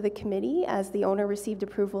familiar to the committee, as the owner received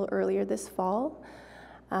approval earlier this fall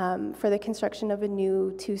for the construction of a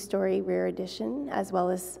new 2-story rear addition, as well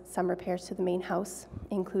as some repairs to the main house,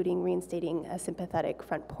 including reinstating a sympathetic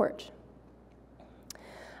front porch.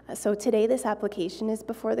 So today this application is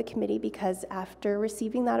before the committee because after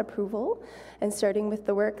receiving that approval and starting with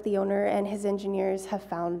the work, the owner and his engineers have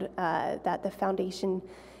found that the foundation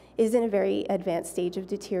is in a very advanced stage of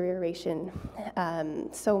deterioration,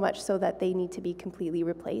 so much so that they need to be completely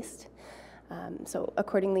replaced. So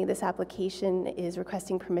accordingly, this application is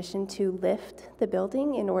requesting permission to lift the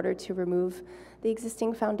building in order to remove the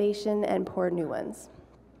existing foundation and pour new ones.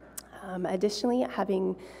 Additionally,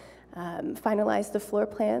 having finalized the floor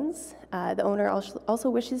plans, the owner also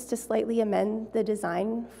wishes to slightly amend the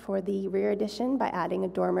design for the rear addition by adding a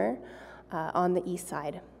dormer on the east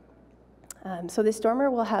side. So this dormer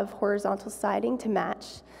will have horizontal siding to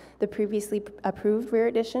match the previously approved rear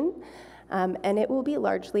addition, and it will be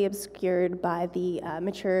largely obscured by the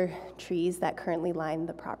mature trees that currently line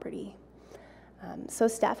the property. So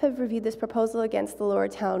staff have reviewed this proposal against the Lower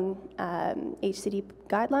Town HCD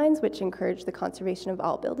guidelines, which encourage the conservation of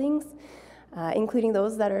all buildings, including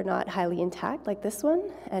those that are not highly intact, like this one,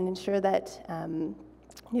 and ensure that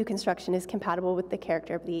new construction is compatible with the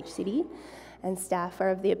character of the HCD. And staff are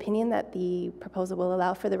of the opinion that the proposal will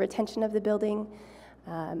allow for the retention of the building,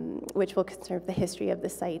 which will conserve the history of the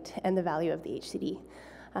site and the value of the HCD.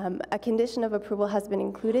 A condition of approval has been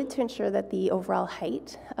included to ensure that the overall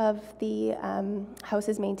height of the house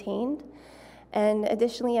is maintained. And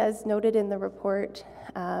additionally, as noted in the report,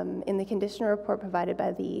 in the condition report provided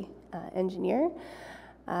by the engineer,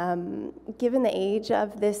 given the age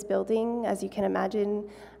of this building, as you can imagine,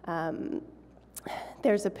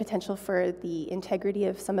 there's a potential for the integrity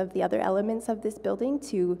of some of the other elements of this building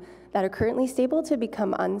that are currently stable to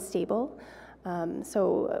become unstable.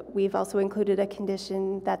 So we've also included a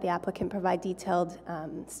condition that the applicant provide detailed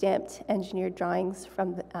stamped engineered drawings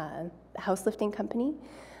from the house lifting company,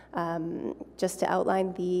 just to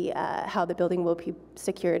outline how the building will be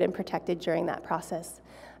secured and protected during that process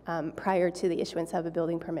prior to the issuance of a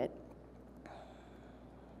building permit.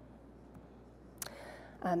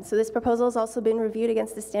 So this proposal has also been reviewed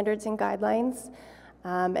against the standards and guidelines,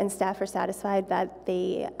 and staff are satisfied that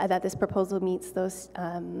this proposal meets those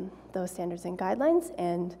standards and guidelines,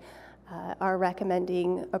 and are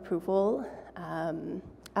recommending approval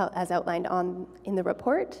as outlined in the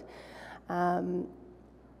report,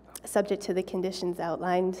 subject to the conditions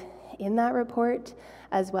outlined in that report,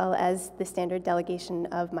 as well as the standard delegation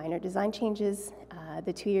of minor design changes,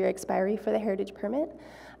 the 2-year expiry for the heritage permit.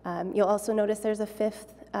 You'll also notice there's a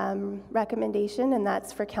 5th recommendation, and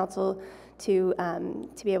that's for council to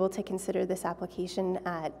be able to consider this application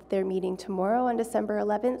at their meeting tomorrow on December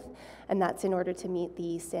 11th, and that's in order to meet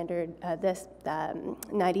the standard,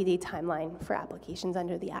 90-day timeline for applications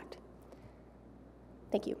under the Act.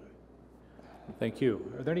 Thank you. Thank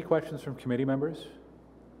you. Are there any questions from committee members?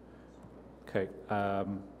 Okay. I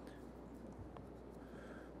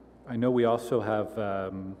know we also have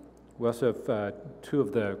 2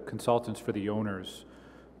 of the consultants for the owners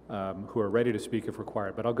who are ready to speak if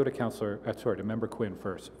required, but I'll go to to Member Quinn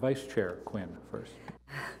first. Vice Chair Quinn first.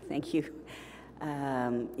 Thank you.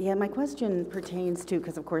 Yeah, my question pertains to,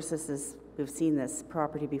 because of course we've seen this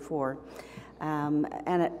property before, and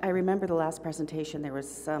I remember the last presentation there was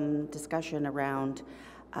some discussion around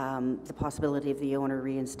the possibility of the owner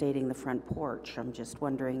reinstating the front porch. I'm just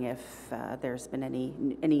wondering if there's been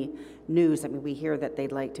any news. I mean, we hear that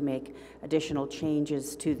they'd like to make additional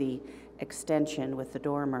changes to the extension with the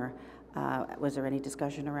dormer. Was there any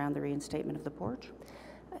discussion around the reinstatement of the porch?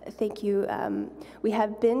 Thank you. We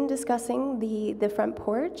have been discussing the front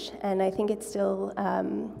porch, and I think it's still,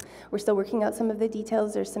 we're still working out some of the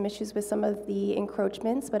details. There's some issues with some of the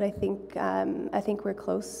encroachments, but I think we're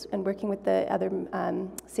close and working with the other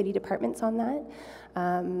city departments on that.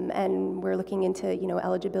 And we're looking into,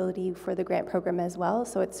 eligibility for the grant program as well,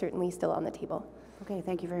 so it's certainly still on the table. Okay,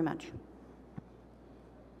 thank you very much.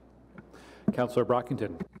 Councillor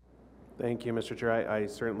Brockington. Thank you, Mr. Chair. I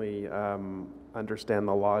certainly understand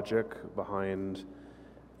the logic behind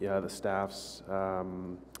the staff's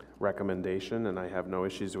recommendation, and I have no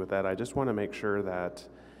issues with that. I just want to make sure that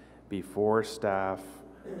before staff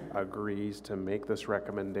agrees to make this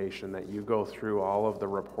recommendation, that you go through all of the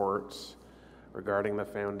reports regarding the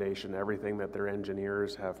foundation, everything that their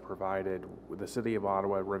engineers have provided. The City of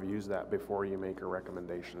Ottawa reviews that before you make a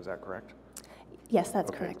recommendation. Is that correct? Yes,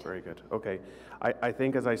 that's correct. Very good. Okay. I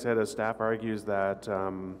think, as I said, as staff argues that,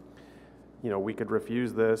 we could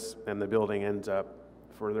refuse this and the building ends up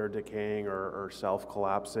further decaying or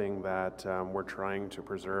self-collapsing that we're trying to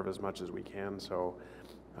preserve as much as we can. So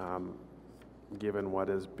given what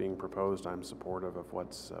is being proposed, I'm supportive of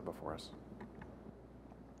what's before us.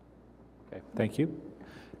 Okay, thank you.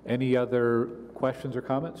 Any other questions or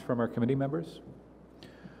comments from our committee members?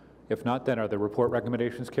 If not, then are the report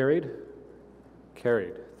recommendations carried?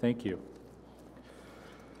 Carried. Thank you.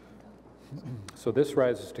 So this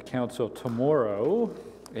rises to council tomorrow,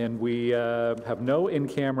 and we have no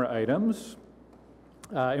in-camera items.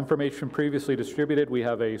 Information previously distributed, we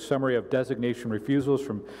have a summary of designation refusals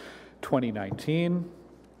from 2019,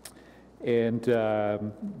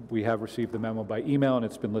 and we have received the memo by email, and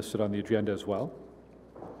it's been listed on the agenda as well.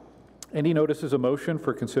 Any notices of motion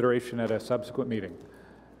for consideration at a subsequent meeting?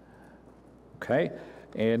 Okay,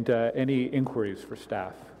 and any inquiries for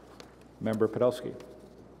staff? Member Podolsky.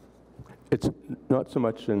 It's not so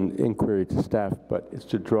much an inquiry to staff, but it's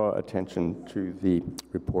to draw attention to the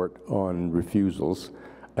report on refusals.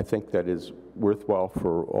 I think that is worthwhile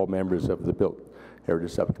for all members of the Built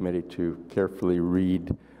Heritage Subcommittee to carefully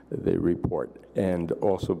read the report, and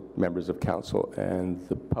also members of council and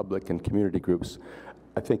the public and community groups.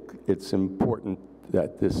 I think it's important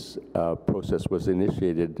that this process was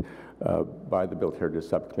initiated by the Built Heritage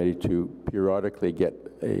Subcommittee to periodically get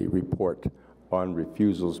a report on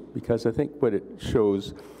refusals, because I think what it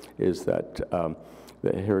shows is that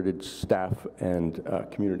the heritage staff and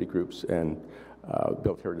community groups and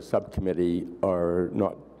Built Heritage Subcommittee are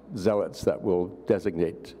not zealots that will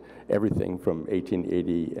designate everything from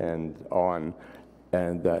 1880 and on,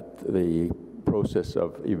 and that the process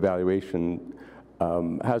of evaluation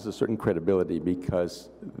has a certain credibility because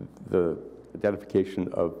the identification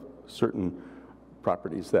of certain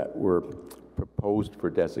properties that were proposed for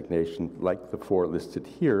designation, like the 4 listed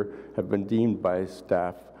here, have been deemed by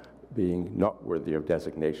staff being not worthy of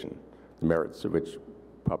designation, the merits of which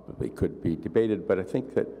probably could be debated, but I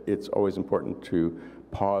think that it's always important to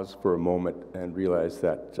pause for a moment and realize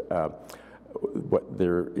that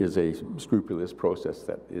there is a scrupulous process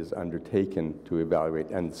that is undertaken to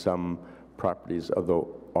evaluate, and some properties,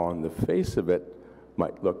 although on the face of it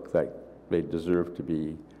might look like they deserve to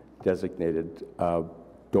be designated,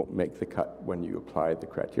 don't make the cut when you apply the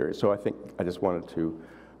criteria. So I think I just wanted to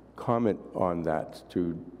comment on that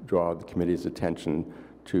to draw the committee's attention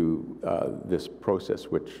to this process,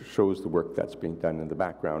 which shows the work that's being done in the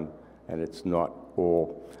background, and it's not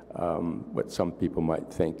all what some people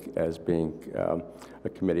might think as being a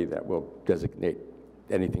committee that will designate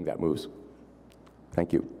anything that moves.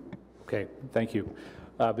 Thank you. Okay, thank you.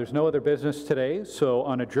 There's no other business today, so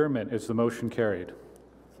on adjournment, is the motion carried?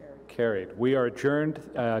 Carried. We are adjourned.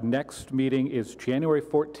 Next meeting is January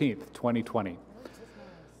 14th, 2020.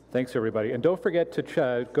 Thanks, everybody. And don't forget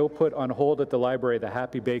to go put on hold at the library the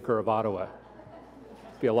Happy Baker of Ottawa.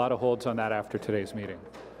 Be a lot of holds on that after today's meeting.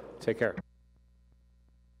 Take care.